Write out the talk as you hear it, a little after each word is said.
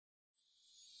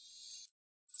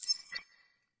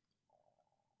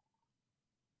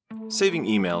Saving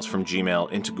emails from Gmail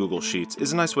into Google Sheets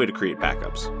is a nice way to create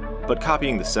backups, but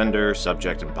copying the sender,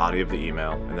 subject, and body of the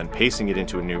email, and then pasting it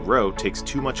into a new row takes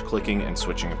too much clicking and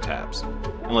switching of tabs.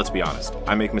 And let's be honest,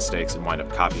 I make mistakes and wind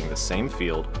up copying the same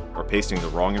field or pasting the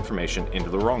wrong information into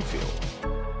the wrong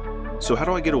field. So how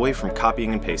do I get away from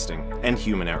copying and pasting and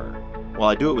human error? Well,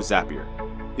 I do it with Zapier.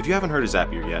 If you haven't heard of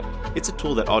Zapier yet, it's a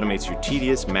tool that automates your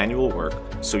tedious manual work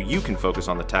so you can focus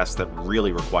on the tasks that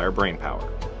really require brain power.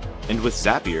 And with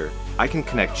Zapier, I can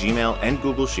connect Gmail and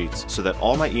Google Sheets so that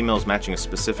all my emails matching a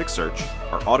specific search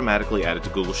are automatically added to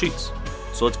Google Sheets.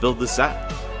 So let's build this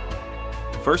Zap.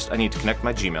 First, I need to connect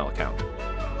my Gmail account.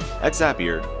 At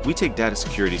Zapier, we take data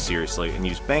security seriously and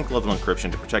use bank-level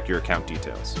encryption to protect your account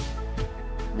details.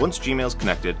 Once Gmail's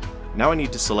connected, now I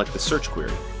need to select the search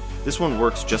query. This one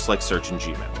works just like search in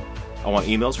Gmail. I want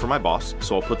emails for my boss,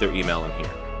 so I'll put their email in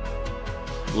here.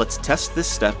 Let's test this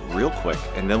step real quick,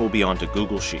 and then we'll be on to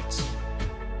Google Sheets.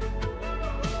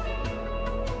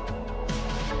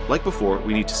 Like before,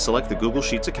 we need to select the Google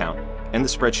Sheets account and the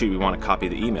spreadsheet we want to copy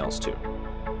the emails to.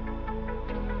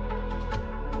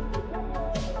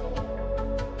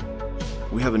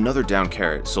 We have another down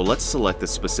caret, so let's select the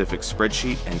specific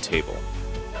spreadsheet and table.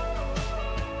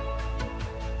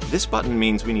 This button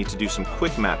means we need to do some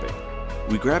quick mapping.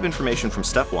 We grab information from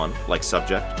step 1, like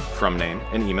subject, from name,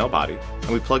 and email body,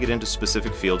 and we plug it into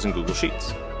specific fields in Google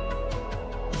Sheets.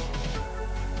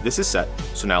 This is set,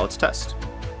 so now let's test.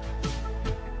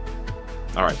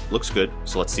 Alright, looks good,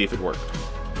 so let's see if it worked.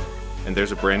 And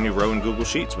there's a brand new row in Google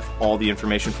Sheets with all the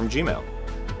information from Gmail.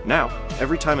 Now,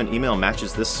 every time an email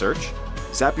matches this search,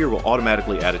 Zapier will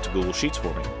automatically add it to Google Sheets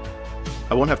for me.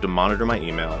 I won't have to monitor my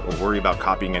email or worry about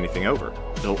copying anything over.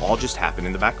 It'll all just happen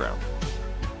in the background.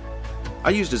 I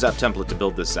used a Zap template to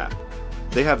build this Zap.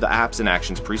 They have the apps and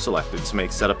actions pre-selected to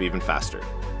make setup even faster.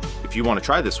 If you want to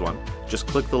try this one, just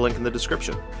click the link in the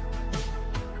description.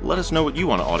 Let us know what you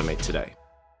want to automate today.